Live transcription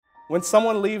When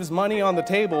someone leaves money on the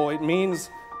table, it means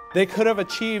they could have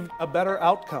achieved a better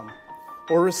outcome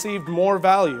or received more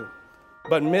value,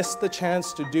 but missed the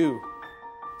chance to do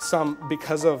some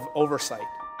because of oversight.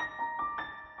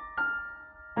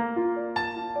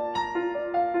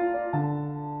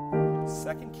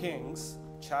 Second Kings,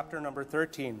 chapter number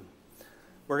 13.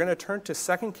 We're going to turn to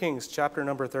 2 Kings, chapter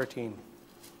number 13.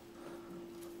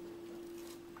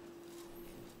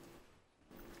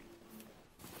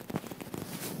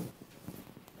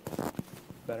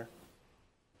 Better.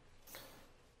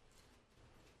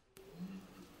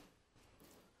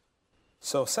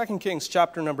 So 2 Kings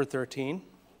chapter number 13,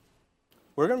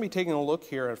 we're going to be taking a look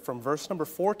here from verse number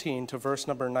 14 to verse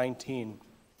number 19.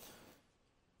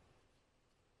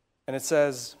 And it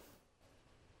says,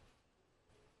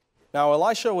 "Now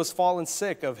Elisha was fallen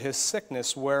sick of his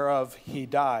sickness whereof he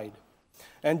died.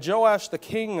 And Joash the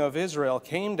king of Israel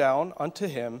came down unto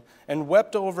him and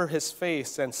wept over his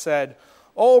face and said,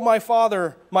 O my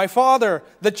father,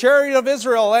 the chariot of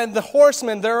Israel and the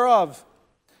horsemen thereof.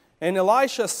 And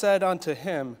Elisha said unto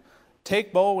him,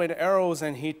 Take bow and arrows.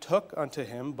 And he took unto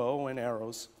him bow and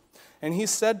arrows. And he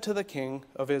said to the king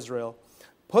of Israel,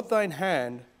 Put thine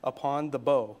hand upon the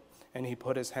bow. And he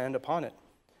put his hand upon it.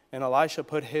 And Elisha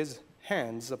put his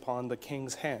hands upon the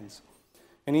king's hands.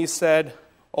 And he said,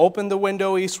 Open the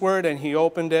window eastward. And he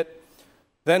opened it.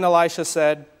 Then Elisha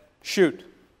said, Shoot.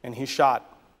 And he shot.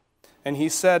 And he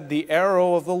said, The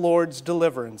arrow of the Lord's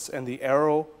deliverance, and the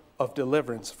arrow of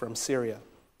deliverance from Syria.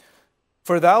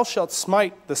 For thou shalt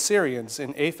smite the Syrians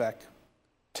in Aphek,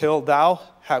 till thou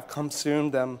have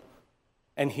consumed them.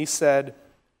 And he said,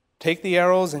 Take the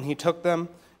arrows. And he took them.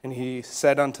 And he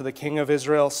said unto the king of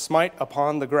Israel, Smite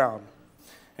upon the ground.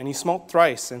 And he smote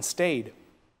thrice, and stayed.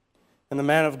 And the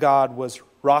man of God was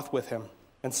wroth with him,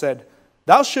 and said,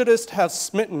 Thou shouldest have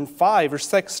smitten 5 or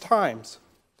 6 times.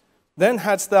 Then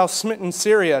hadst thou smitten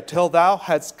Syria till thou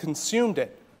hadst consumed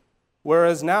it,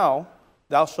 whereas now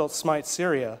thou shalt smite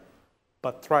Syria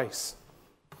but thrice."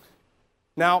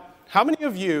 Now, how many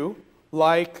of you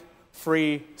like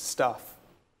free stuff?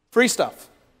 Free stuff.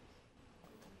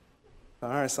 All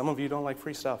right, some of you don't like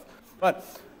free stuff. But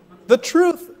the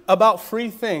truth about free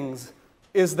things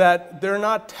is that they're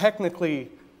not technically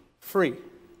free,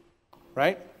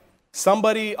 right?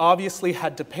 Somebody obviously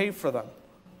had to pay for them.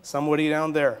 Somebody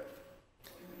down there.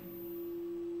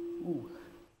 Ooh.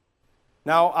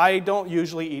 Now, I don't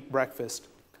usually eat breakfast,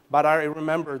 but I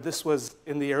remember this was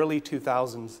in the early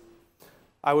 2000s.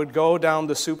 I would go down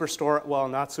the superstore, well,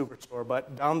 not superstore,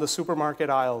 but down the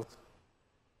supermarket aisles,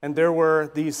 and there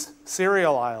were these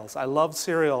cereal aisles. I loved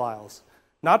cereal aisles.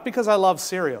 Not because I loved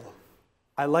cereal.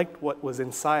 I liked what was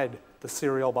inside the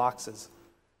cereal boxes.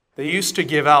 They used to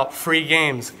give out free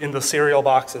games in the cereal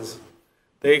boxes.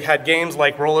 They had games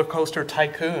like Roller Coaster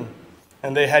Tycoon.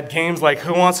 And they had games like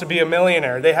Who Wants to Be a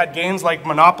Millionaire? They had games like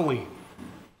Monopoly.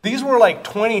 These were like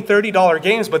 $20, $30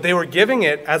 games, but they were giving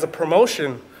it as a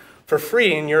promotion for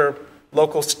free in your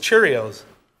local Cheerios.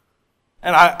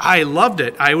 And I loved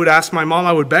it. I would ask my mom,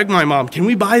 I would beg my mom, can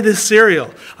we buy this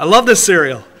cereal? I love this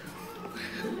cereal.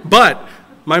 But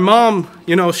my mom,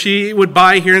 she would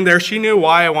buy here and there. She knew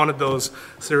why I wanted those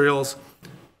cereals.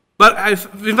 But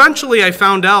eventually I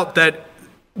found out that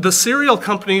the cereal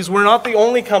companies were not the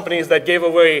only companies that gave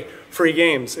away free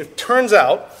games. It turns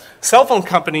out cell phone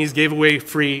companies gave away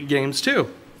free games too.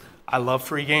 I love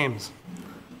free games.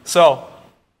 So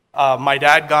my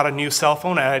dad got a new cell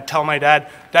phone, and I'd tell my dad,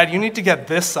 Dad, you need to get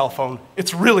this cell phone.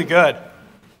 It's really good.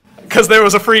 Because there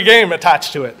was a free game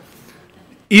attached to it.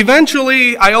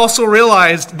 Eventually, I also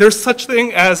realized there's such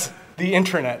thing as the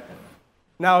internet.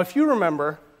 Now, if you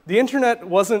remember, the internet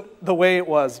wasn't the way it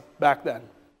was back then.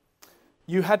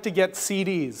 You had to get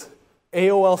CDs,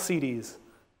 AOL CDs,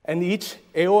 and each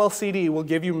AOL CD will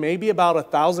give you maybe about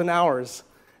 1,000 hours.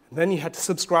 And then you had to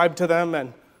subscribe to them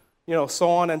and, so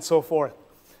on and so forth.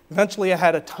 Eventually, I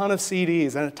had a ton of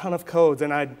CDs and a ton of codes,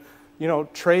 and I'd,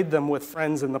 trade them with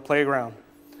friends in the playground.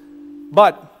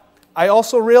 But I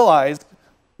also realized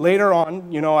later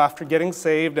on, after getting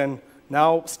saved and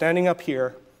now standing up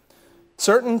here,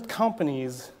 certain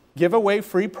companies give away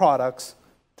free products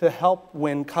to help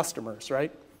win customers,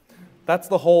 right? That's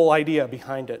the whole idea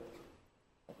behind it.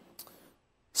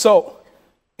 So,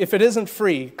 if it isn't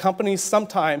free, companies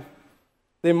sometimes,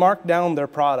 they mark down their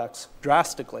products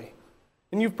drastically.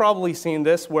 And you've probably seen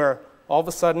this where all of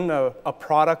a sudden a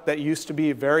product that used to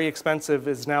be very expensive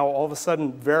is now all of a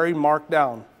sudden very marked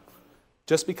down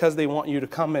just because they want you to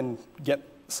come and get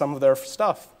some of their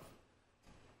stuff.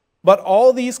 But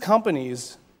all these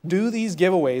companies do these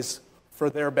giveaways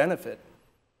for their benefit,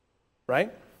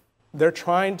 right? They're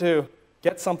trying to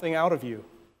get something out of you.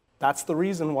 That's the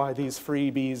reason why these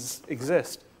freebies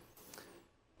exist.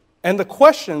 And the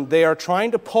question they are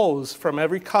trying to pose from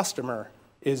every customer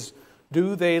is,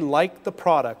 do they like the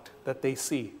product that they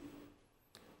see?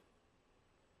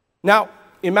 Now,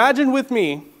 imagine with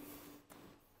me,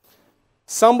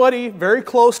 somebody very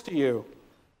close to you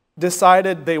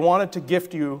decided they wanted to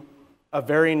gift you a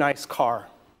very nice car.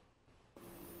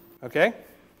 Okay?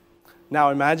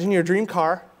 Now, imagine your dream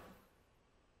car.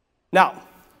 Now,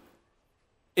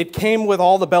 it came with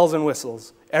all the bells and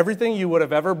whistles, everything you would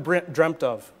have ever dreamt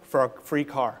of for a free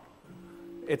car.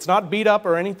 It's not beat up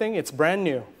or anything, it's brand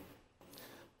new.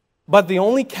 But the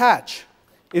only catch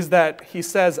is that he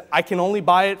says, I can only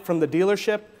buy it from the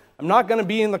dealership. I'm not going to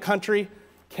be in the country.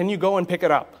 Can you go and pick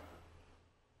it up?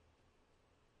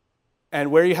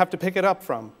 And where you have to pick it up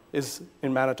from is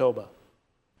in Manitoba.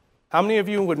 How many of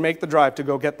you would make the drive to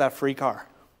go get that free car?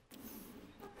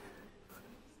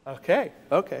 Okay.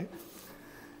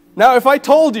 Now, if I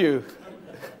told you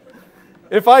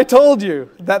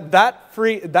that that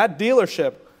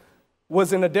dealership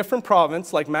was in a different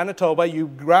province, like Manitoba, you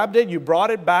grabbed it, you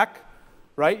brought it back,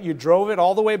 right? You drove it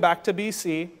all the way back to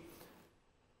BC,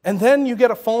 and then you get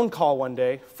a phone call one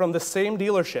day from the same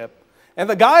dealership, and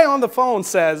the guy on the phone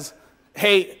says,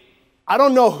 hey, I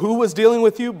don't know who was dealing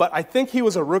with you, but I think he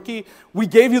was a rookie. We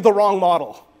gave you the wrong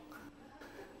model.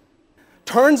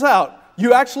 Turns out,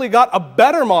 you actually got a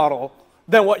better model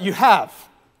than what you have.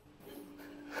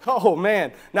 Oh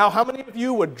man. Now, how many of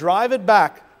you would drive it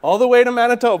back all the way to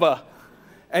Manitoba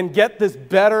and get this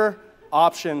better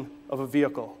option of a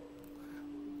vehicle?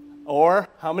 Or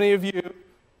how many of you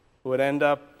would end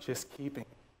up just keeping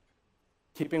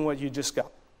what you just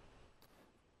got?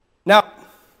 Now,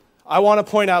 I want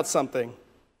to point out something.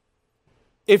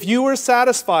 If you were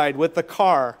satisfied with the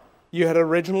car you had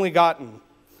originally gotten,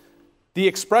 the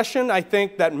expression, I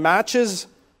think, that matches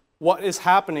what is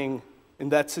happening in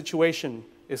that situation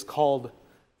is called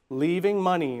leaving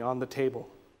money on the table.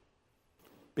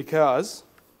 Because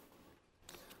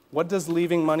what does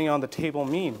leaving money on the table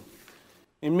mean?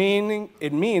 It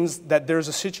means that there's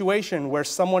a situation where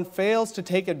someone fails to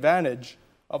take advantage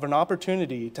of an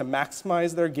opportunity to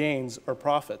maximize their gains or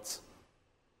profits.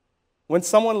 When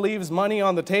someone leaves money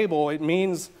on the table, it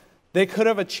means they could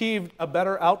have achieved a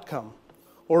better outcome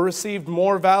or received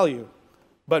more value,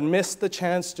 but missed the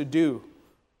chance to do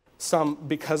some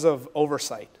because of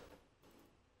oversight.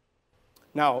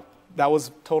 Now, that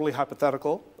was totally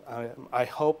hypothetical. I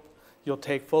hope you'll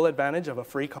take full advantage of a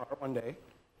free car one day.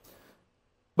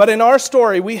 But in our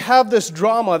story, we have this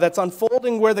drama that's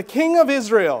unfolding where the king of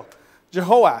Israel,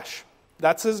 Jehoash,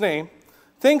 that's his name,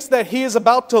 thinks that he is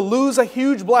about to lose a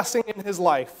huge blessing in his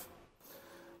life.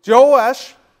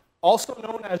 Jehoash, also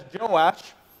known as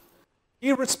Joash,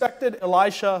 he respected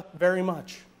Elisha very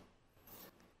much.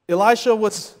 Elisha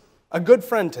was a good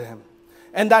friend to him.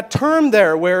 And that term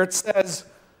there where it says,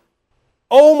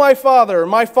 "O my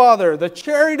father, the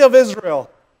chariot of Israel,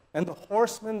 and the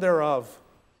horsemen thereof,"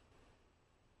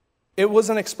 it was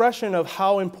an expression of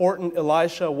how important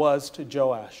Elisha was to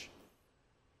Joash.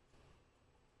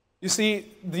 You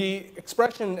see, the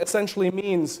expression essentially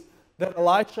means that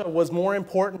Elisha was more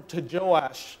important to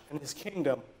Joash and his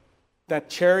kingdom than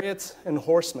chariots and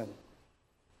horsemen.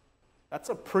 That's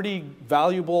a pretty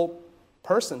valuable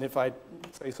person, if I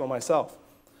say so myself.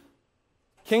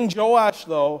 King Joash,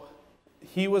 though,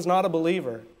 he was not a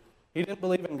believer. He didn't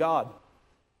believe in God.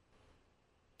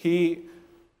 He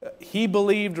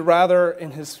believed rather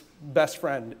in his best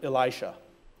friend, Elisha.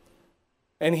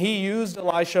 And he used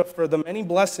Elisha for the many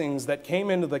blessings that came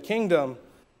into the kingdom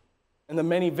and the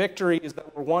many victories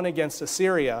that were won against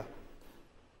Assyria.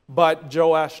 But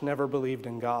Joash never believed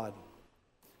in God.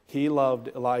 He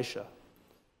loved Elisha.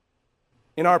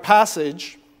 In our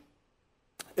passage,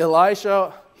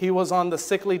 Elisha, he was on the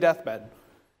sickly deathbed.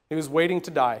 He was waiting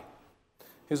to die.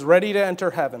 He was ready to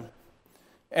enter heaven.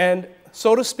 And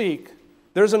so to speak,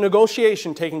 there's a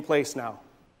negotiation taking place now.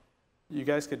 You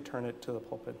guys could turn it to the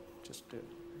pulpit. Just do it.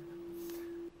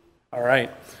 All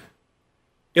right.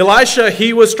 Elisha,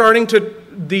 he was starting to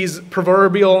these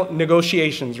proverbial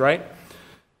negotiations, right?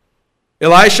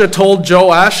 Elisha told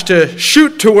Joash to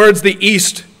shoot towards the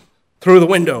east through the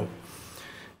window.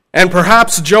 And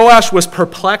perhaps Joash was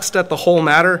perplexed at the whole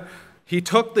matter. He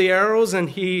took the arrows and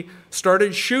he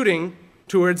started shooting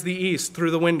towards the east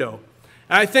through the window.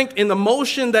 And I think in the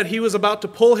motion that he was about to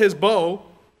pull his bow,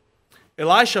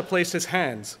 Elisha placed his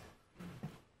hands.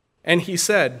 And he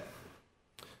said,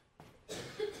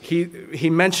 he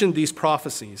mentioned these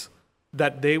prophecies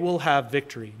that they will have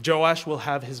victory. Joash will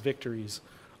have his victories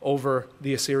over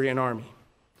the Assyrian army.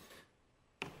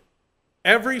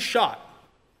 Every shot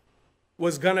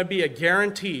was going to be a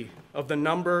guarantee of the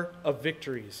number of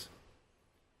victories.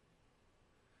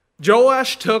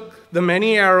 Joash took the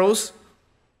many arrows,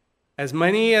 as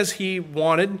many as he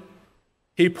wanted.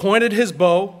 He pointed his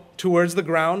bow towards the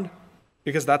ground,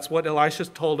 because that's what Elisha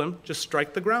told him. Just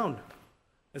strike the ground,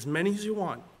 as many as you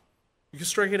want. You can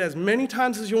strike it as many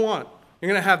times as you want.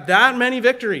 You're going to have that many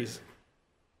victories.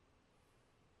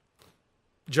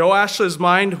 Joash's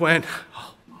mind went,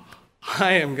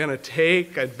 I am going to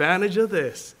take advantage of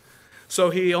this. So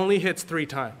he only hits 3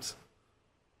 times.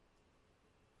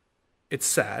 It's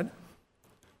sad.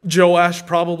 Joash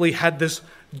probably had this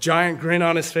giant grin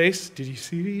on his face. Did you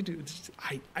see me?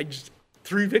 I just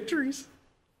 3 victories.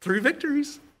 3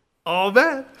 victories. All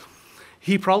bad.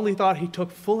 He probably thought he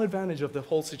took full advantage of the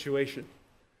whole situation.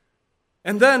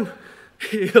 And then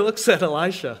he looks at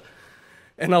Elisha.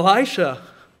 And Elisha,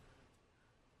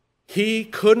 he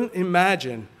couldn't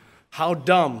imagine how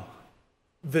dumb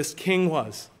this king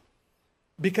was.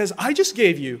 Because I just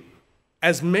gave you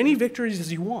as many victories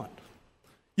as you want.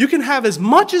 You can have as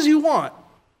much as you want,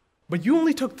 but you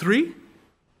only took 3?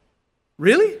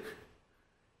 Really?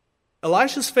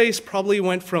 Elisha's face probably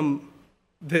went from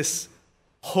this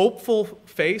hopeful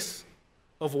face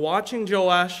of watching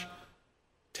Joash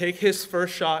take his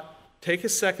first shot, take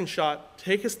his second shot,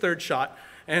 take his third shot,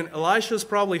 and Elisha's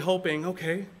probably hoping,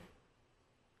 okay,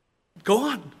 go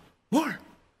on, more.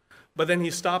 But then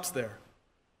he stops there.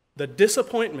 The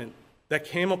disappointment that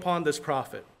came upon this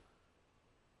prophet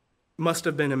must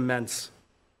have been immense.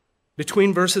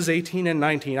 Between verses 18 and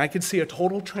 19, I could see a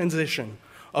total transition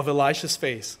of Elisha's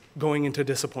face going into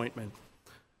disappointment.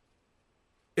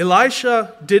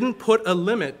 Elisha didn't put a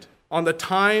limit on the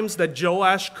times that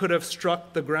Joash could have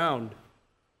struck the ground.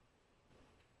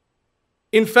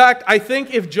 In fact, I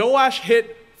think if Joash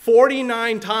hit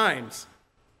 49 times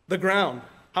the ground,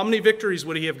 how many victories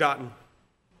would he have gotten?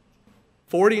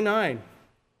 49.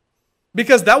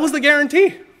 Because that was the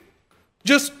guarantee.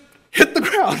 Just hit the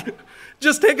ground.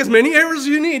 Just take as many arrows as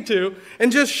you need to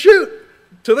and just shoot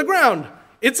to the ground.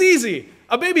 It's easy.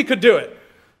 A baby could do it.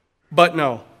 But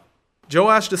no.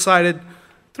 Joash decided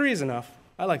 3 is enough.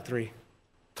 I like 3.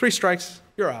 3 strikes,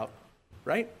 you're out,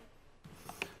 right?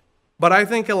 But I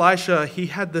think Elisha, he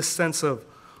had this sense of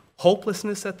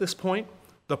hopelessness at this point.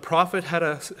 The prophet had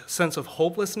a sense of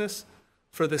hopelessness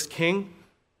for this king.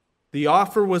 The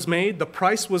offer was made. The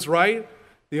price was right.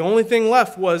 The only thing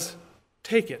left was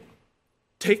take it.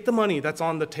 Take the money that's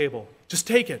on the table. Just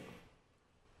take it.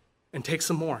 And take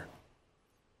some more.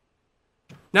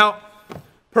 Now,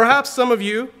 perhaps some of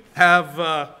you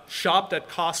have shopped at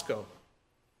Costco.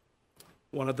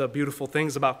 One of the beautiful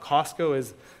things about Costco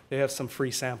is they have some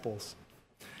free samples.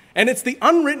 And it's the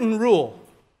unwritten rule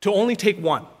to only take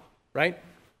 1, right?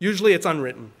 Usually it's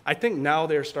unwritten. I think now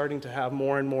they're starting to have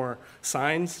more and more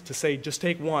signs to say, just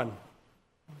take 1.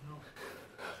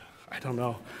 I don't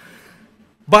know.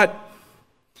 But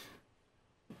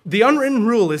the unwritten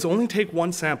rule is only take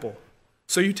 1 sample.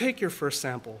 So you take your first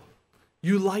sample.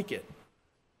 You like it.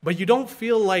 But you don't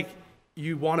feel like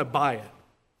you want to buy it.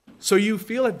 So you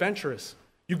feel adventurous.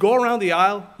 You go around the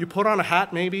aisle, you put on a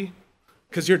hat maybe,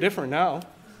 because you're different now.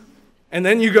 And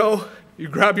then you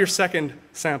grab your second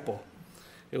sample.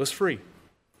 It was free.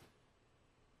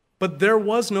 But there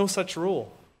was no such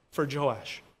rule for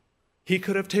Joash. He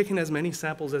could have taken as many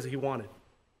samples as he wanted.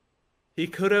 He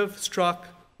could have struck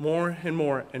more and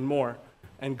more and more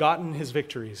and gotten his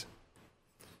victories.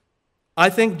 I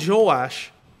think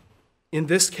Joash, in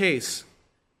this case,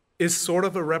 is sort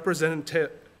of a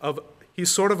representative of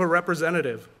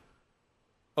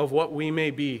what we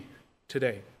may be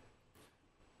today.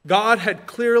 God had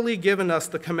clearly given us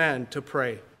the command to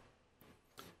pray.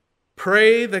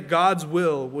 Pray that God's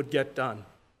will would get done.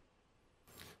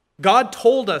 God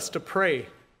told us to pray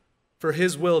for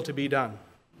his will to be done.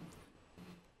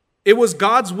 It was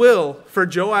God's will for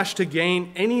Joash to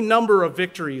gain any number of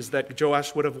victories that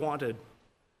Joash would have wanted.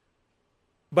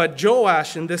 But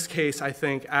Joash, in this case, I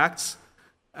think, acts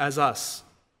as us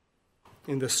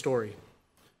in this story.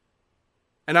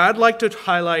 And I'd like to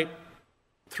highlight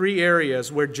 3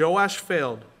 areas where Joash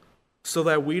failed so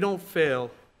that we don't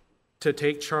fail to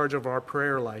take charge of our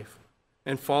prayer life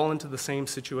and fall into the same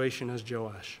situation as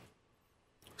Joash.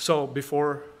 So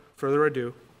before further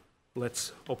ado,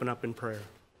 let's open up in prayer.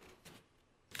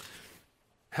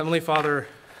 Heavenly Father,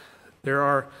 there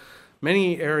are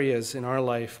many areas in our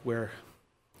life where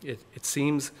it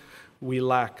seems we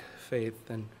lack faith.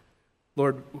 And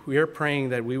Lord, we are praying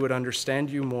that we would understand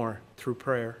you more through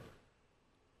prayer.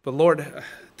 But Lord,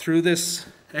 through this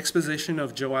exposition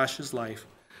of Joash's life,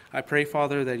 I pray,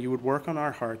 Father, that you would work on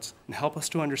our hearts and help us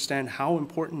to understand how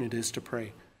important it is to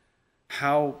pray,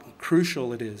 how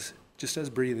crucial it is, just as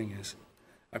breathing is.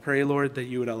 I pray, Lord, that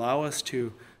you would allow us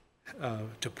to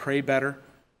pray better,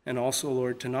 and also,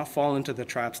 Lord, to not fall into the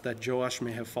traps that Joash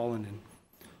may have fallen in.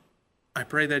 I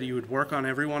pray that you would work on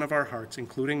every one of our hearts,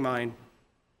 including mine,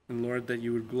 and Lord, that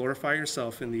you would glorify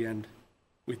yourself in the end.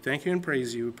 We thank you and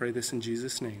praise you. We pray this in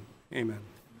Jesus' name. Amen.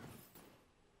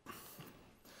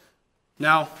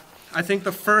 Now, I think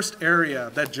the first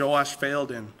area that Joash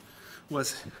failed in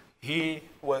was he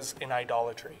was in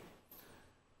idolatry.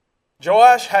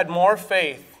 Joash had more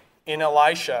faith in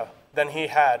Elisha than he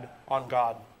had on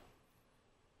God.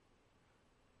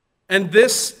 And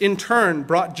this, in turn,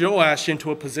 brought Joash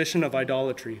into a position of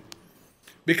idolatry.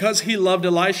 Because he loved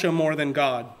Elisha more than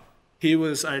God, he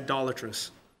was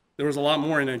idolatrous. There was a lot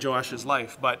more in Joash's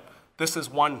life, but this is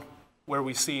one where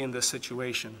we see in this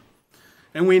situation.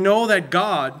 And we know that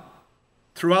God,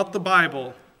 throughout the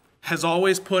Bible, has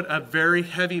always put a very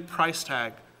heavy price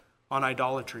tag on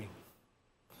idolatry.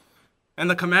 And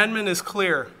the commandment is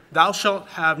clear: thou shalt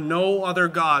have no other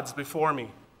gods before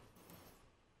me.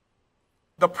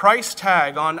 The price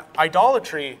tag on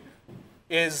idolatry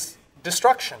is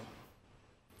destruction.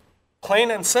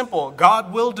 Plain and simple,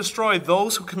 God will destroy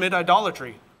those who commit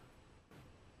idolatry.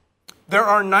 There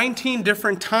are 19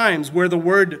 different times where the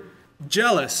word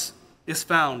jealous is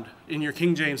found in your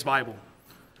King James Bible.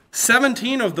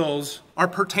 17 of those are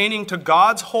pertaining to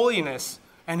God's holiness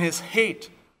and his hate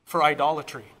for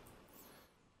idolatry.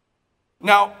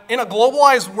 Now, in a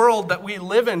globalized world that we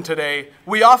live in today,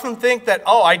 we often think that,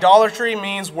 idolatry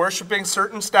means worshiping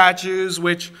certain statues,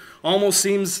 which almost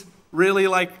seems really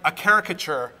like a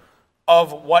caricature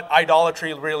of what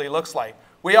idolatry really looks like.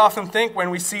 We often think when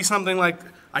we see something like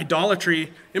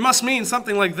idolatry, it must mean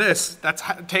something like this that's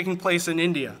taking place in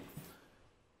India.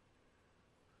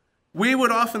 We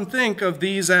would often think of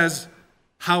these as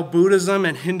how Buddhism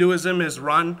and Hinduism is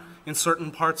run in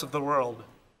certain parts of the world.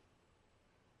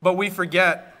 But we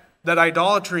forget that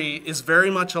idolatry is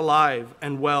very much alive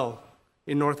and well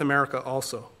in North America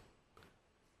also.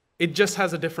 It just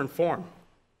has a different form.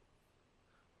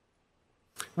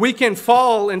 We can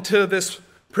fall into this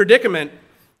predicament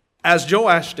as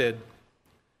Joash did.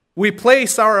 We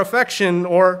place our affection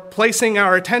or placing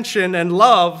our attention and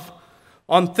love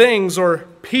on things or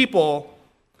people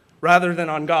rather than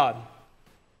on God.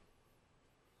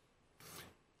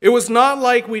 It was not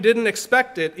like we didn't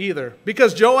expect it either,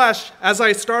 because Joash, as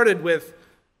I started with,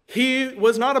 he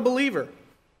was not a believer.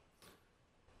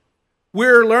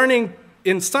 We're learning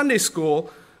in Sunday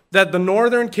school that the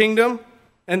northern kingdom,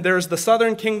 and there's the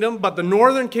southern kingdom, but the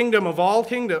northern kingdom of all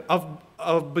kingdom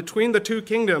of between the two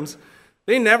kingdoms,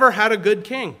 they never had a good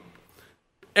king.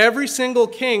 Every single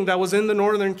king that was in the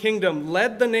northern kingdom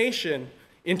led the nation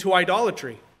into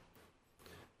idolatry.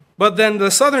 But then the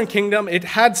southern kingdom, it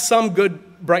had some good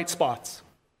bright spots,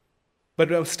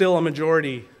 but still a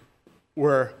majority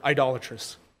were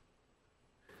idolatrous.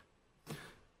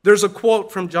 There's a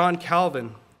quote from John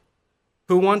Calvin,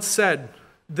 who once said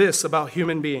this about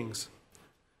human beings: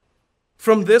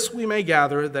 "From this we may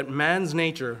gather that man's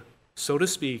nature, so to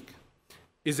speak,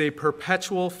 is a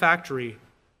perpetual factory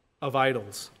of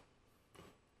idols.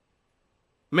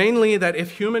 Mainly that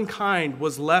if humankind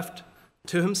was left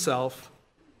to himself,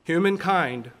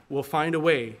 humankind will find a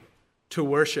way to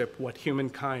worship what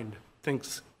humankind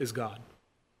thinks is God."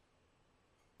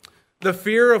 The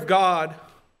fear of God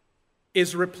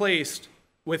is replaced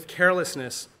with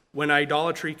carelessness when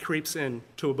idolatry creeps in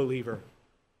to a believer.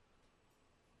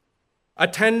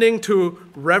 Attending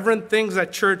to reverent things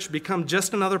at church become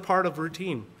just another part of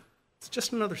routine. It's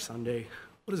just another Sunday.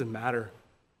 What does it matter?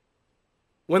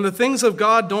 When the things of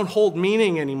God don't hold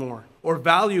meaning anymore or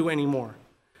value anymore,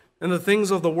 and the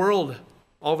things of the world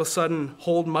all of a sudden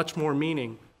hold much more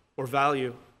meaning or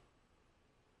value,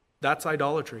 that's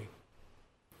idolatry.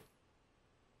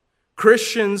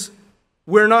 Christians,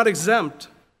 we're not exempt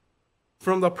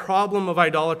from the problem of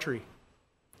idolatry.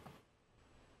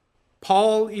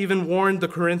 Paul even warned the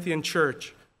Corinthian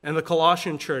church and the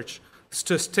Colossian church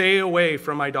to stay away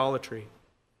from idolatry.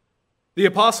 The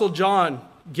Apostle John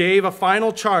gave a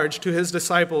final charge to his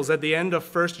disciples at the end of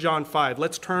 1 John 5.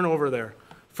 Let's turn over there.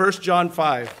 1 John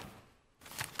 5.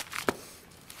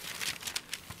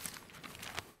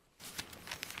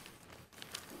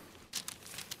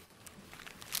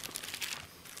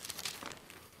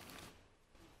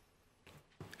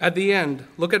 At the end,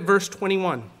 look at verse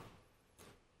 21.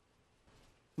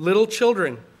 "Little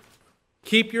children,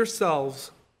 keep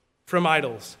yourselves from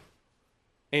idols."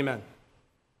 Amen.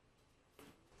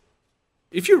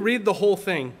 If you read the whole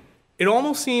thing, it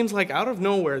almost seems like out of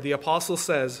nowhere the apostle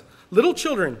says, "Little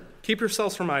children, keep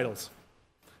yourselves from idols."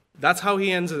 That's how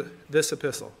he ends this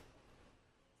epistle.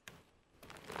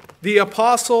 The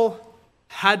apostle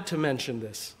had to mention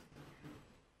this.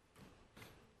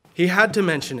 He had to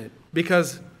mention it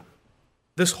because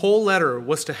this whole letter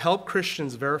was to help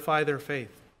Christians verify their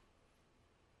faith,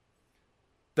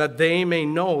 that they may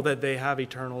know that they have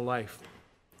eternal life.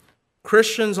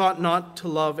 Christians ought not to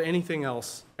love anything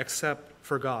else except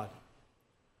for God.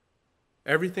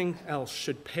 Everything else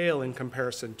should pale in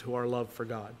comparison to our love for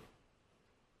God.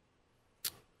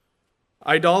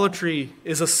 Idolatry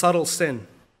is a subtle sin.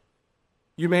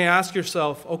 You may ask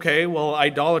yourself, okay, well,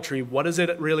 idolatry, what does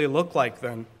it really look like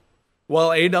then?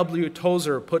 Well, A.W.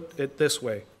 Tozer put it this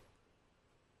way.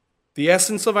 The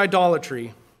essence of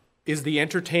idolatry is the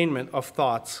entertainment of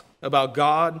thoughts about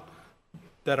God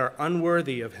that are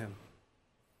unworthy of him.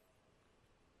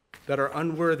 That are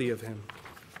unworthy of him.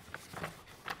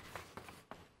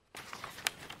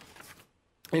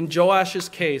 In Joash's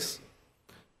case,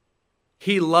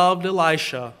 he loved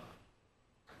Elisha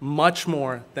much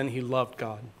more than he loved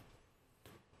God.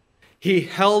 He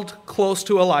held close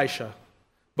to Elisha,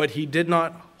 but he did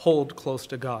not hold close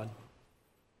to God.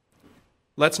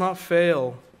 Let's not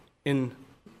fail in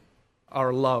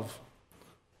our love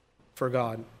for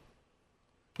God.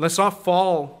 Let's not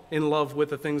fall in love with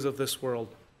the things of this world,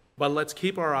 but let's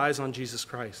keep our eyes on Jesus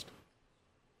Christ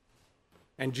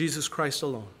and Jesus Christ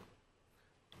alone.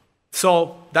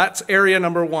 So that's area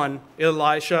number one.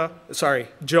 Joash,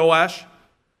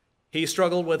 he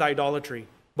struggled with idolatry,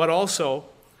 but also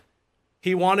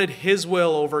he wanted his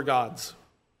will over God's.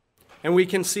 And we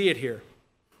can see it here.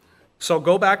 So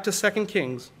go back to 2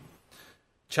 Kings,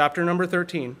 chapter number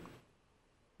 13.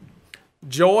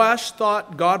 Joash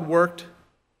thought God worked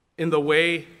in the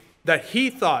way that he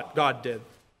thought God did.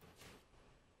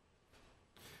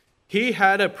 He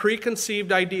had a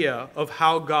preconceived idea of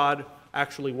how God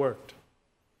actually worked.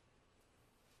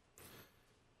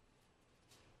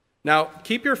 Now,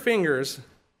 keep your finger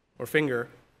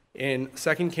in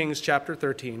 2 Kings chapter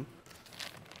 13.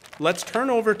 Let's turn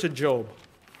over to Job.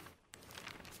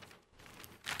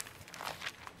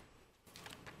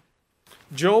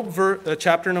 Job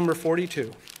chapter number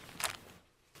 42.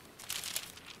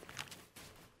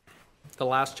 The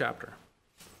last chapter.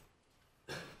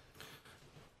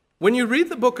 When you read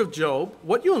the book of Job,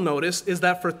 what you'll notice is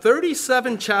that for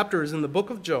 37 chapters in the book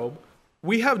of Job,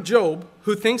 we have Job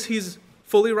who thinks he's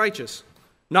fully righteous,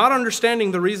 not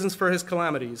understanding the reasons for his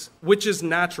calamities, which is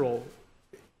natural.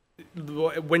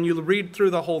 When you read through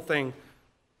the whole thing,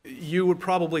 you would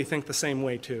probably think the same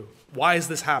way too. Why is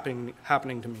this happening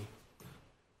to me?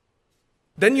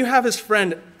 Then you have his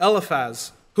friend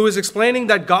Eliphaz, who is explaining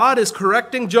that God is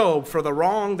correcting Job for the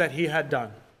wrong that he had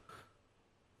done.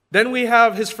 Then we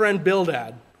have his friend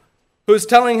Bildad, who is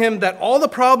telling him that all the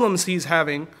problems he's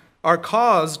having are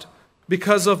caused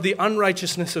because of the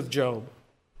unrighteousness of Job.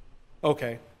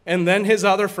 Okay. And then his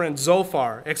other friend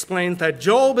Zophar explains that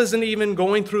Job isn't even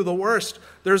going through the worst.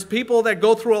 There's people that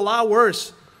go through a lot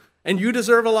worse, and you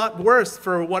deserve a lot worse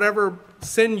for whatever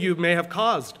sin you may have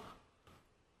caused.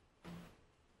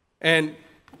 And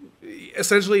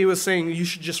essentially he was saying you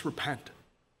should just repent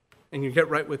and you get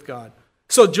right with God.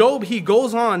 So Job, he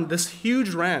goes on this huge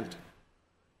rant.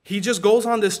 He just goes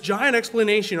on this giant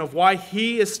explanation of why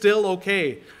he is still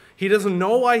okay. He doesn't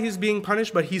know why he's being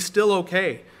punished, but he's still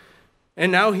okay.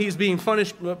 And now he's being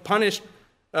punished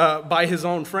by his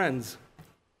own friends.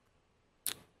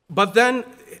 But then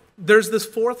there's this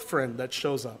fourth friend that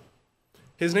shows up.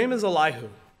 His name is Elihu.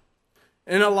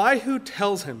 And Elihu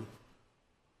tells him,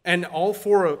 and all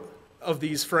four of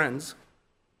these friends,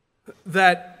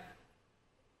 that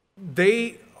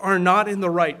they are not in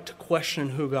the right to question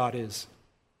who God is.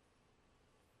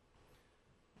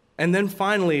 And then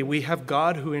finally, we have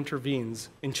God who intervenes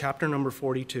in chapter number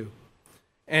 42.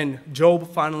 And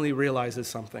Job finally realizes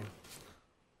something.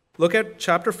 Look at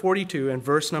chapter 42 and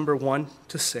verse number 1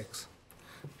 to 6.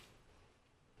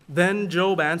 Then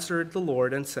Job answered the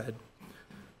Lord and said,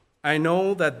 I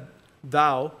know that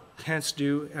thou canst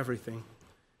do everything,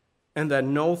 and that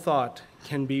no thought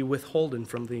can be withholden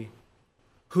from thee.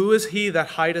 Who is he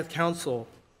that hideth counsel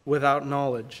without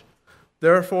knowledge?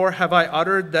 Therefore have I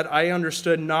uttered that I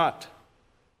understood not,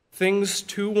 things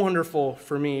too wonderful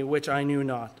for me which I knew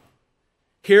not.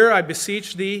 Here I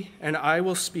beseech thee, and I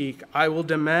will speak. I will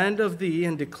demand of thee,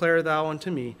 and declare thou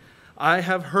unto me. I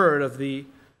have heard of thee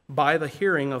by the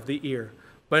hearing of the ear,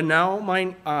 but now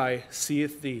mine eye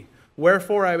seeth thee.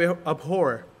 Wherefore I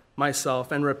abhor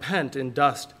myself, and repent in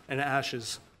dust and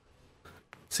ashes.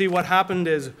 See, what happened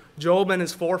is Job and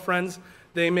his four friends,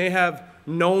 they may have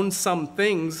known some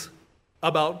things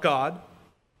about God,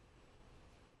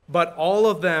 but all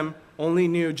of them only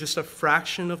knew just a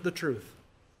fraction of the truth.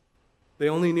 They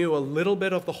only knew a little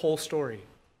bit of the whole story.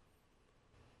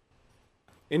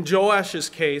 In Joash's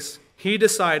case, he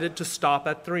decided to stop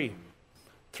at 3.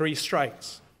 3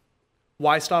 strikes.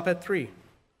 Why stop at 3?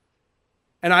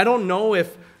 And I don't know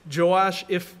if Joash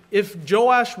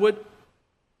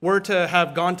were to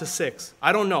have gone to 6.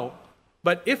 I don't know.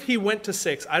 But if he went to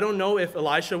 6, I don't know if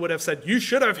Elisha would have said, you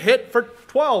should have hit for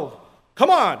 12. Come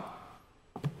on.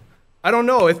 I don't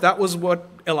know if that was what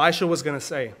Elisha was going to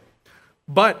say.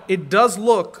 But it does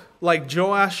look like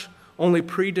Joash only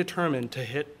predetermined to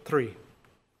hit 3.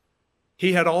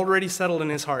 He had already settled in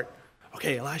his heart,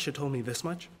 okay, Elisha told me this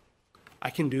much. I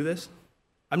can do this.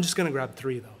 I'm just going to grab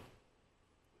 3, though,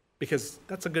 because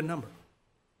that's a good number.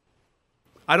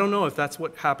 I don't know if that's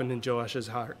what happened in Joash's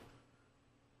heart.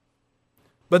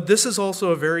 But this is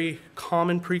also a very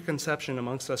common preconception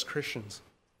amongst us Christians,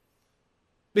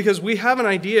 because we have an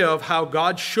idea of how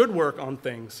God should work on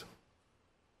things.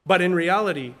 But in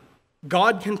reality,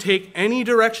 God can take any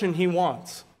direction he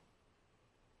wants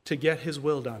to get his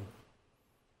will done.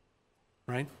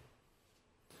 Right?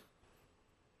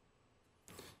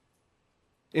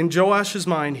 In Joash's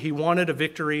mind, he wanted a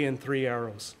victory in 3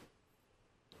 arrows.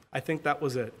 I think that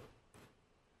was it.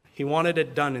 He wanted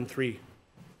it done in 3.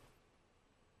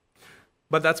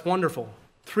 But that's wonderful.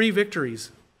 3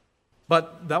 victories.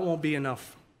 But that won't be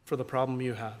enough for the problem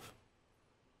you have.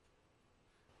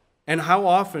 And how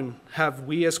often have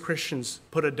we as Christians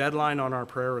put a deadline on our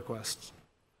prayer requests?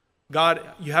 God,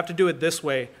 you have to do it this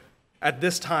way, at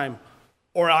this time,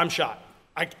 or I'm shot.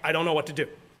 I don't know what to do.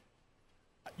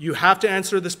 You have to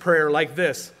answer this prayer like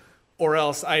this, or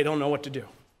else I don't know what to do.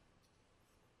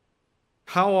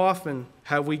 How often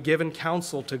have we given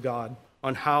counsel to God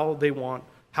on how we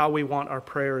want our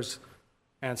prayers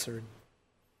answered?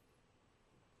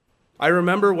 I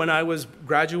remember when I was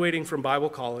graduating from Bible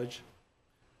college,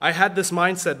 I had this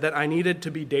mindset that I needed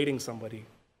to be dating somebody.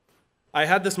 I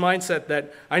had this mindset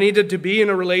that I needed to be in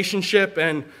a relationship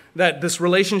and that this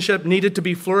relationship needed to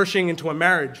be flourishing into a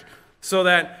marriage so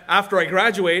that after I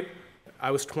graduate,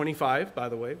 I was 25, by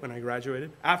the way, when I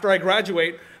graduated. After I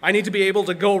graduate, I need to be able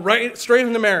to go right straight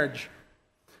into marriage.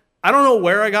 I don't know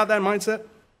where I got that mindset,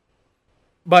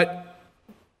 but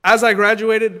as I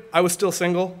graduated, I was still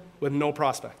single with no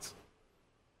prospects.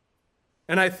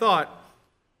 And I thought,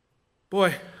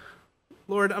 boy,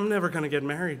 Lord, I'm never going to get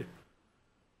married.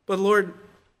 But Lord,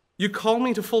 you called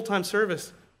me to full-time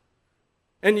service.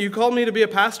 And you called me to be a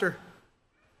pastor.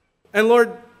 And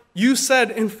Lord, you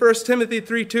said in 1 Timothy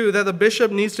 3:2 that the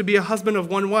bishop needs to be a husband of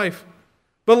 1 wife.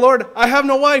 But Lord, I have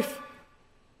no wife.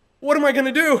 What am I going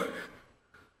to do?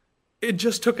 It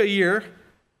just took a year,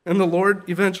 and the Lord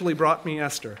eventually brought me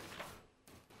Esther.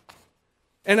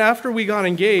 And after we got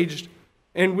engaged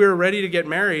and we were ready to get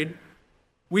married,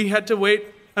 we had to wait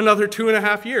another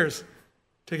 2.5 years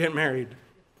to get married,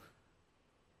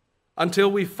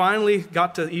 until we finally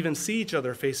got to even see each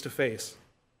other face to face.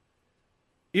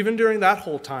 Even during that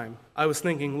whole time, I was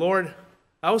thinking, Lord,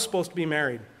 I was supposed to be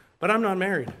married, but I'm not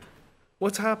married.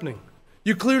 What's happening?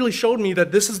 You clearly showed me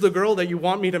that this is the girl that you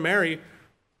want me to marry,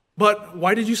 but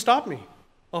why did you stop me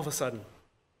all of a sudden?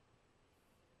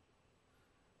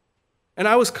 And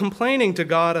I was complaining to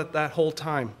God at that whole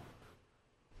time.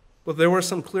 But there were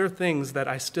some clear things that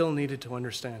I still needed to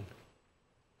understand,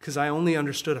 because I only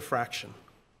understood a fraction.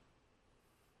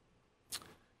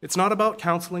 It's not about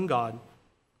counseling God.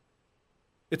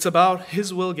 It's about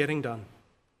his will getting done.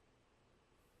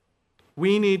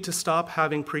 We need to stop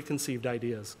having preconceived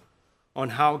ideas on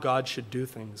how God should do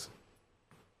things.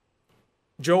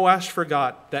 Joash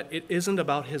forgot that it isn't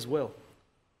about his will.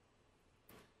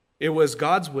 It was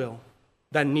God's will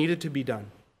that needed to be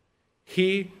done.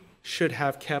 He should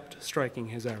have kept striking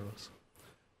his arrows.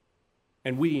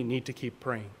 And we need to keep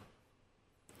praying.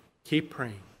 Keep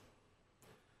praying.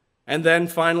 And then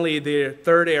finally, the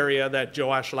third area that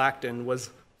Joash lacked in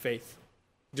was faith.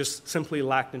 Just simply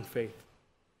lacked in faith.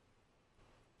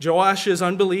 Joash's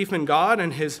unbelief in God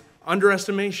and his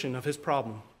underestimation of his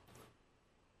problem.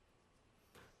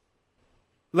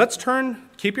 Let's turn,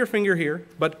 keep your finger here,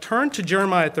 but turn to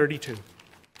Jeremiah 32.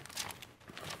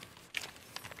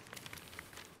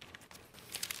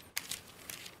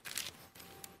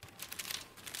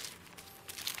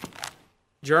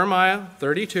 Jeremiah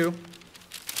 32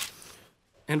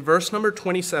 and verse number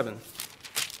 27.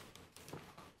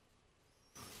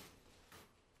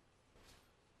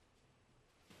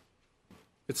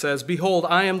 It says, "Behold,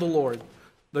 I am the Lord,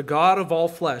 the God of all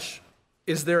flesh.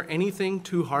 Is there anything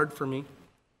too hard for me?"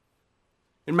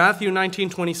 In Matthew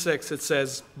 19:26 it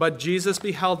says, "But Jesus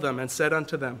beheld them and said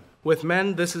unto them, With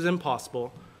men this is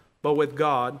impossible, but with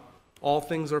God all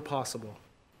things are possible."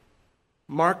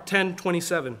 Mark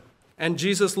 10:27, "And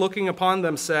Jesus looking upon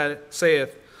them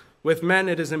saith, With men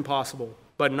it is impossible,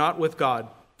 but not with God,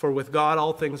 for with God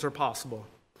all things are possible.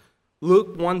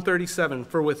 Luke 1:37,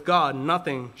 for with God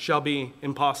nothing shall be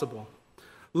impossible.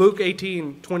 Luke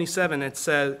 18:27, it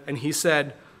says, and he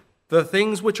said, the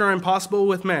things which are impossible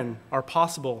with men are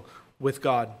possible with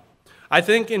God. I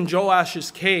think in Joash's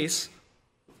case,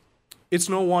 it's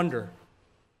no wonder,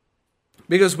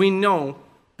 because we know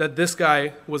that this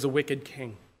guy was a wicked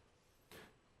king.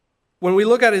 When we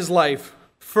look at his life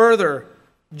further,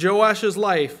 Joash's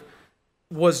life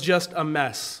was just a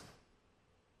mess.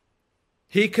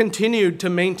 He continued to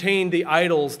maintain the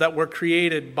idols that were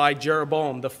created by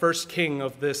Jeroboam, the first king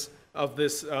of this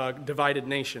divided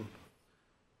nation.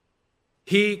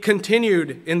 He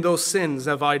continued in those sins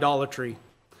of idolatry,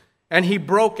 and he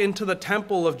broke into the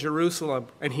temple of Jerusalem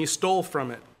and he stole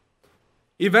from it.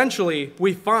 Eventually,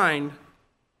 we find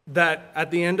that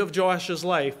at the end of Joash's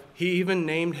life, he even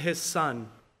named his son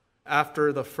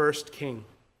after the first king.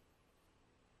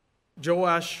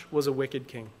 Joash was a wicked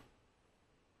king.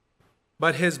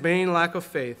 But his main lack of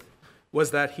faith was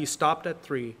that he stopped at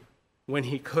 3 when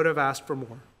he could have asked for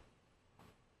more.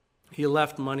 He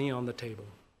left money on the table.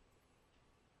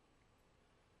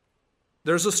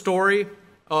 There's a story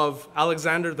of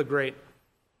Alexander the Great.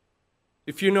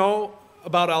 If you know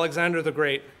about Alexander the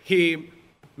Great, he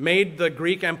made the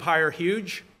Greek Empire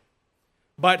huge,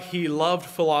 but he loved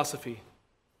philosophy.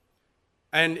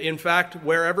 And in fact,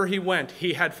 wherever he went,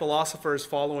 he had philosophers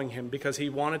following him because he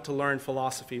wanted to learn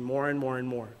philosophy more and more and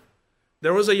more.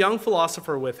 There was a young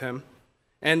philosopher with him,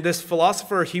 and this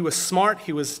philosopher, he was smart,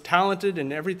 he was talented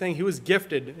in everything, he was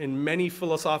gifted in many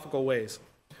philosophical ways.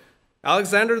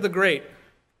 Alexander the Great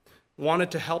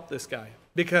wanted to help this guy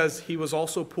because he was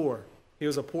also poor. He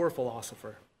was a poor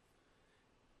philosopher.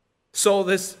 So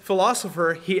this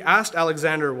philosopher, he asked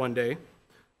Alexander one day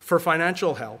for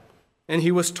financial help, and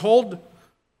he was told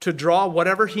to draw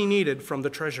whatever he needed from the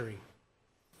treasury.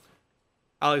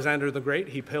 Alexander the Great,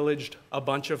 he pillaged a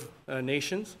bunch of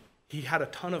nations. He had a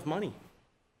ton of money.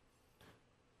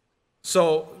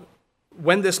 So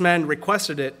when this man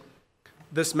requested it,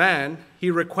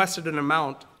 he requested an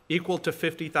amount equal to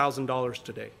 $50,000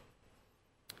 today.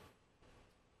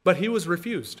 But he was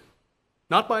refused,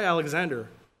 not by Alexander,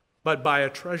 but by a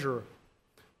treasurer.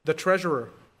 The treasurer.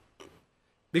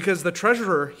 Because the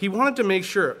treasurer, he wanted to make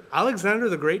sure, Alexander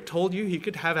the Great told you he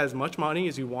could have as much money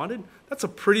as you wanted? That's a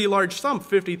pretty large sum,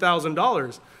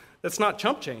 $50,000. That's not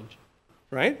chump change,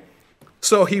 right?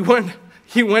 So he went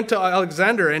to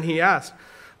Alexander and he asked,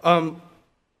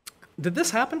 did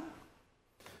this happen?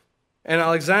 And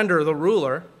Alexander, the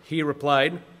ruler, he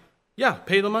replied, yeah,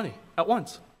 pay the money at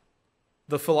once.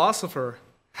 The philosopher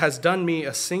has done me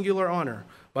a singular honor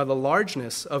by the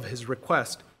largeness of his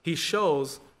request. He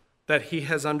shows that he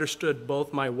has understood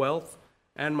both my wealth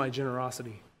and my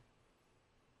generosity.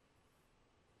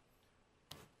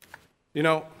 You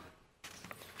know,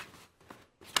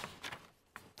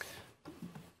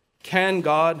 can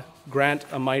God grant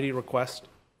a mighty request?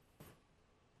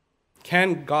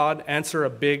 Can God answer a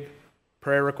big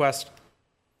prayer request?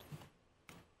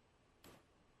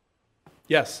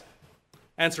 Yes.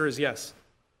 Answer is yes.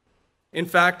 In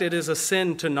fact, it is a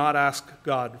sin to not ask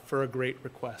God for a great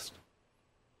request.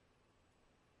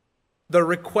 The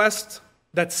requests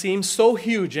that seem so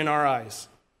huge in our eyes,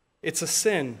 it's a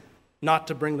sin not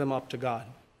to bring them up to God.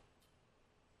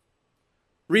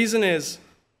 Reason is,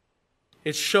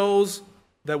 it shows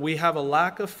that we have a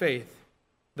lack of faith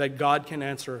that God can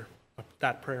answer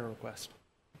that prayer request.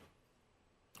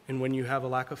 And when you have a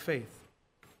lack of faith,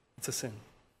 it's a sin.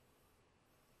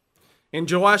 In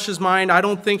Joash's mind, I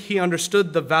don't think he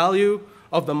understood the value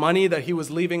of the money that he was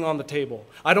leaving on the table.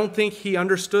 I don't think he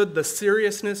understood the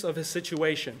seriousness of his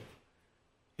situation.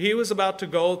 He was about to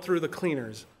go through the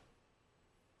cleaners.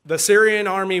 The Syrian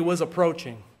army was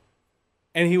approaching,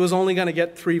 and he was only going to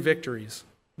get 3 victories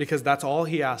because that's all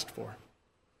he asked for.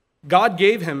 God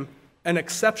gave him an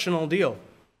exceptional deal.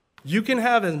 You can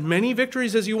have as many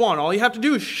victories as you want. All you have to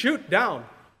do is shoot down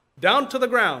to the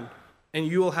ground, and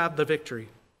you will have the victory.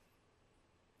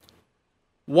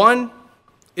 One,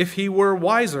 if he were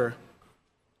wiser,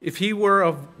 if he were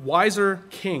a wiser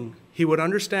king, he would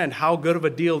understand how good of a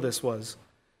deal this was,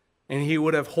 and he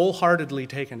would have wholeheartedly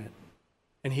taken it,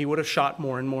 and he would have shot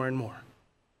more and more and more.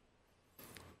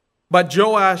 But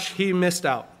Joash, he missed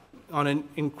out on an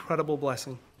incredible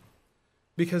blessing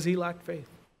because he lacked faith.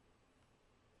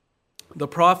 The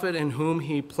prophet in whom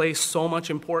he placed so much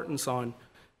importance on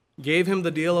gave him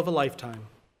the deal of a lifetime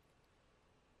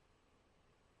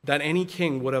that any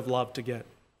king would have loved to get.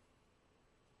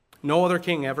 No other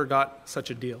king ever got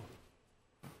such a deal.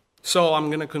 So I'm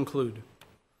going to conclude.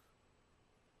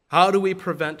 How do we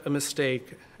prevent a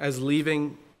mistake as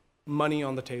leaving money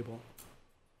on the table?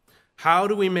 How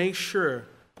do we make sure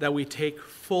that we take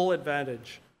full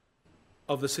advantage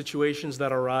of the situations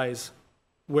that arise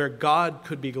where God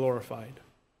could be glorified?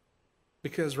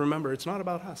 Because remember, it's not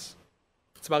about us.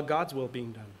 It's about God's will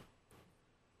being done.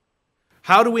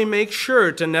 How do we make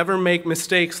sure to never make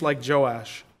mistakes like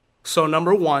Joash? So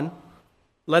number one,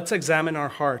 let's examine our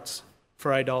hearts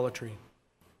for idolatry.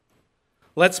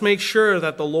 Let's make sure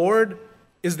that the Lord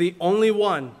is the only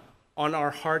one on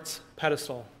our heart's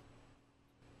pedestal.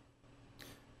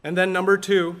 And then number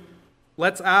two,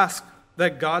 let's ask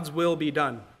that God's will be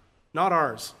done, not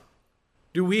ours.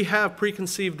 Do we have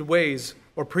preconceived ways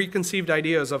or preconceived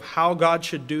ideas of how God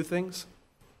should do things?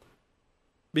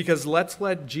 Because let's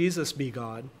let Jesus be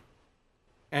God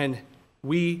and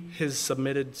we, his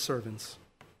submitted servants,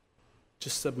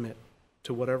 just submit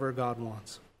to whatever God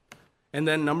wants. And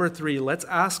then number three, let's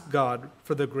ask God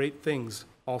for the great things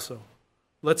also.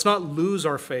 Let's not lose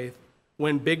our faith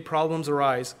when big problems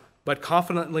arise, but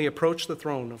confidently approach the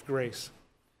throne of grace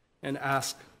and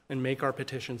ask and make our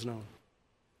petitions known.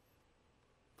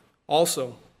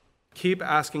 Also, keep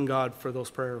asking God for those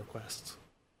prayer requests.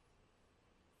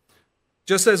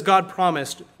 Just as God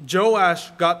promised,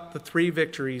 Joash got the 3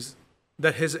 victories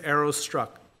that his arrows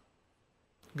struck.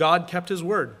 God kept his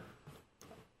word.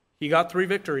 He got 3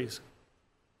 victories.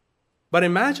 But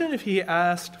imagine if he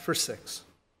asked for 6.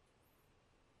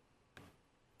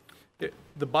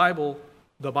 The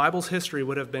Bible's history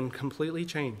would have been completely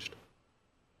changed.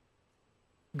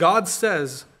 God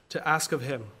says to ask of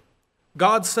him.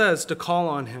 God says to call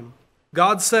on him.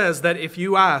 God says that if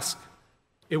you ask,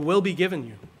 it will be given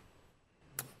you.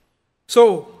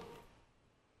 So,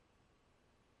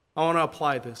 I want to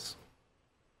apply this.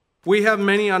 We have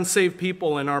many unsaved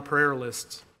people in our prayer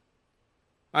lists.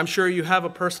 I'm sure you have a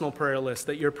personal prayer list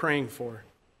that you're praying for.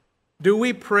 Do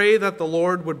we pray that the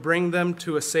Lord would bring them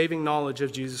to a saving knowledge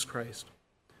of Jesus Christ?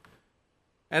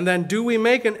 And then do we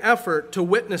make an effort to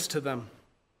witness to them?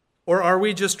 Or are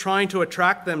we just trying to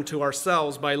attract them to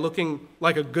ourselves by looking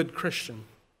like a good Christian?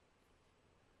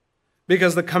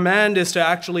 Because the command is to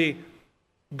actually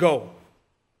go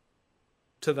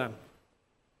to them.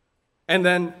 And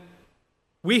then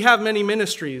we have many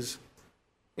ministries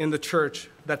in the church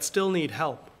that still need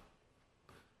help.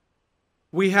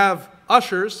 We have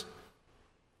ushers,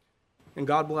 and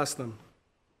God bless them.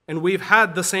 And we've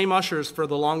had the same ushers for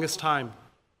the longest time.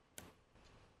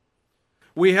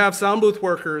 We have sound booth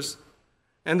workers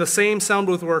and the same sound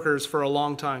booth workers for a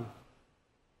long time.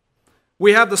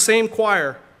 We have the same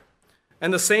choir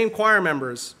and the same choir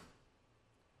members.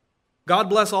 God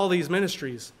bless all these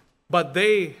ministries, but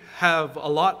they have a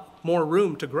lot more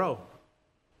room to grow.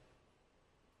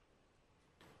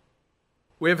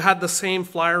 We have had the same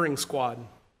flyering squad,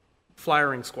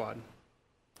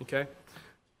 okay?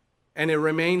 And it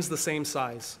remains the same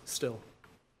size still.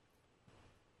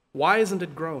 Why isn't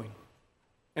it growing?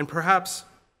 And perhaps,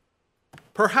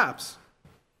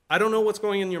 I don't know what's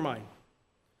going in your mind,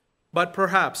 but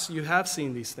perhaps you have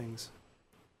seen these things.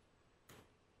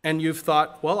 And you've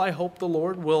thought, well, I hope the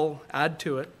Lord will add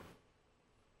to it.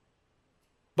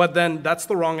 But then that's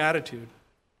the wrong attitude.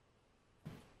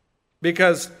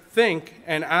 Because think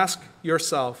and ask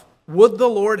yourself, would the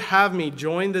Lord have me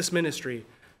join this ministry?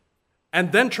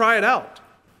 And then try it out.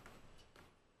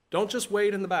 Don't just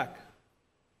wait in the back,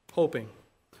 hoping.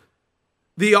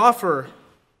 The offer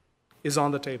is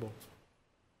on the table.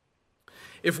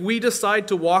 If we decide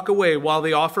to walk away while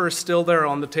the offer is still there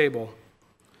on the table,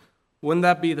 wouldn't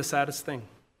that be the saddest thing?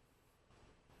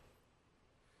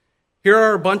 Here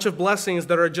are a bunch of blessings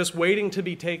that are just waiting to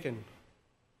be taken.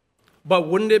 But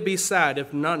wouldn't it be sad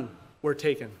if none were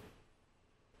taken?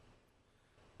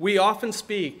 We often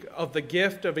speak of the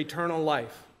gift of eternal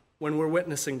life when we're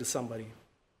witnessing to somebody,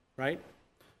 right?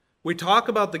 We talk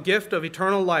about the gift of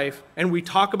eternal life, and we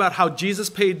talk about how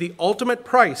Jesus paid the ultimate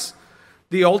price.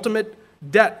 The ultimate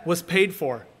debt was paid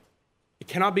for. It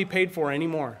cannot be paid for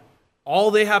anymore. All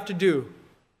they have to do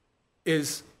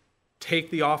is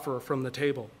take the offer from the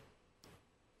table.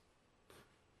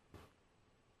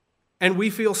 And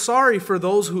we feel sorry for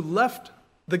those who left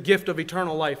the gift of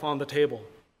eternal life on the table.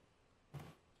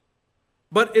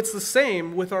 But it's the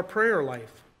same with our prayer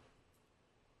life.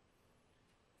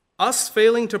 Us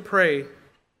failing to pray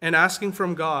and asking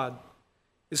from God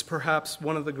is perhaps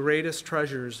one of the greatest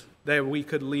treasures that we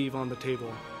could leave on the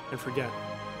table and forget.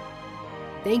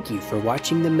 Thank you for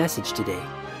watching the message today.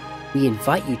 We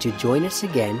invite you to join us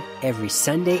again every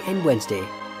Sunday and Wednesday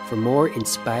for more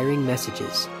inspiring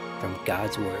messages from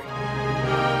God's Word.